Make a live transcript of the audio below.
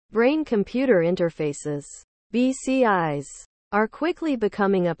Brain-computer interfaces, BCIs, are quickly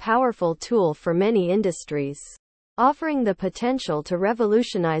becoming a powerful tool for many industries, offering the potential to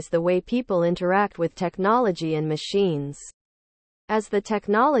revolutionize the way people interact with technology and machines. As the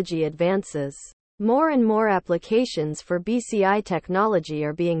technology advances, more and more applications for BCI technology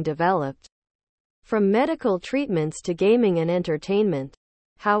are being developed, from medical treatments to gaming and entertainment.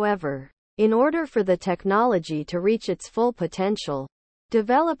 However, in order for the technology to reach its full potential,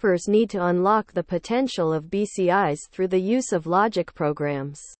 developers need to unlock the potential of BCIs through the use of logic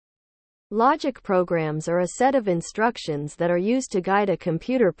programs. Logic programs are a set of instructions that are used to guide a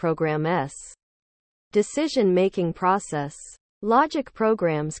computer program's decision-making process. Logic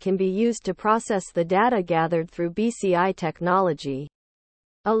programs can be used to process the data gathered through BCI technology,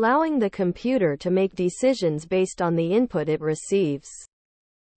 allowing the computer to make decisions based on the input it receives.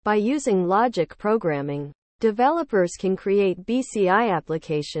 By using logic programming, developers can create BCI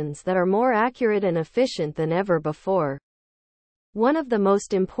applications that are more accurate and efficient than ever before. One of the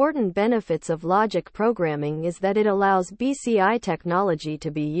most important benefits of logic programming is that it allows BCI technology to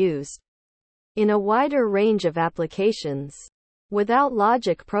be used in a wider range of applications. Without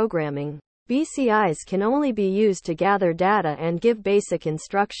logic programming, BCIs can only be used to gather data and give basic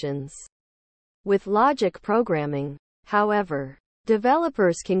instructions. With logic programming, however,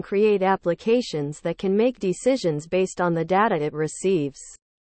 developers can create applications that can make decisions based on the data it receives.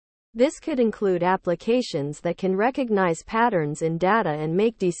 This could include applications that can recognize patterns in data and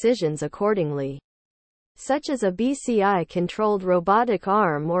make decisions accordingly, such as a BCI-controlled robotic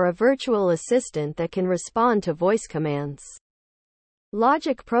arm or a virtual assistant that can respond to voice commands.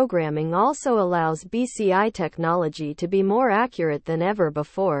 Logic programming also allows BCI technology to be more accurate than ever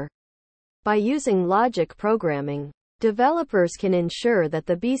before. By using logic programming, developers can ensure that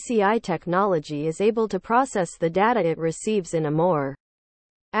the BCI technology is able to process the data it receives in a more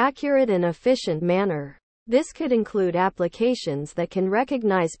accurate and efficient manner. This could include applications that can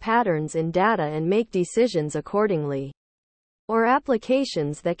recognize patterns in data and make decisions accordingly, or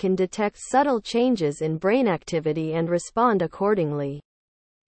applications that can detect subtle changes in brain activity and respond accordingly.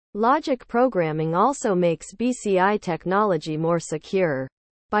 Logic programming also makes BCI technology more secure.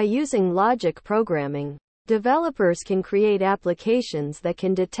 By using logic programming, developers can create applications that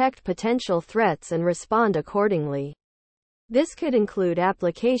can detect potential threats and respond accordingly. This could include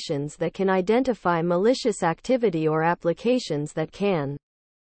applications that can identify malicious activity or applications that can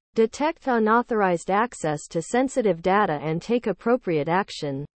detect unauthorized access to sensitive data and take appropriate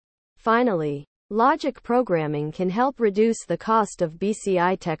action. Finally, logic programming can help reduce the cost of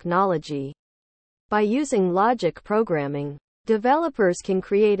BCI technology. By using logic programming, developers can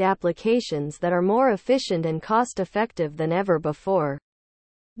create applications that are more efficient and cost-effective than ever before.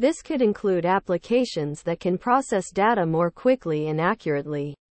 This could include applications that can process data more quickly and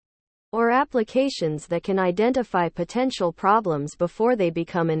accurately, or applications that can identify potential problems before they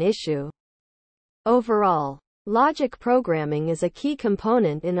become an issue. Overall, logic programming is a key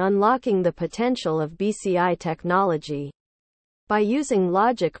component in unlocking the potential of BCI technology. By using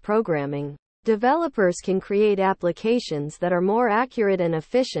logic programming, developers can create applications that are more accurate and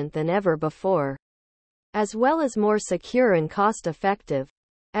efficient than ever before, as well as more secure and cost-effective.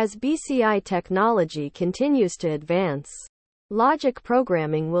 As BCI technology continues to advance, logic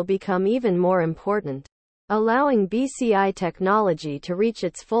programming will become even more important, allowing BCI technology to reach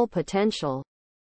its full potential.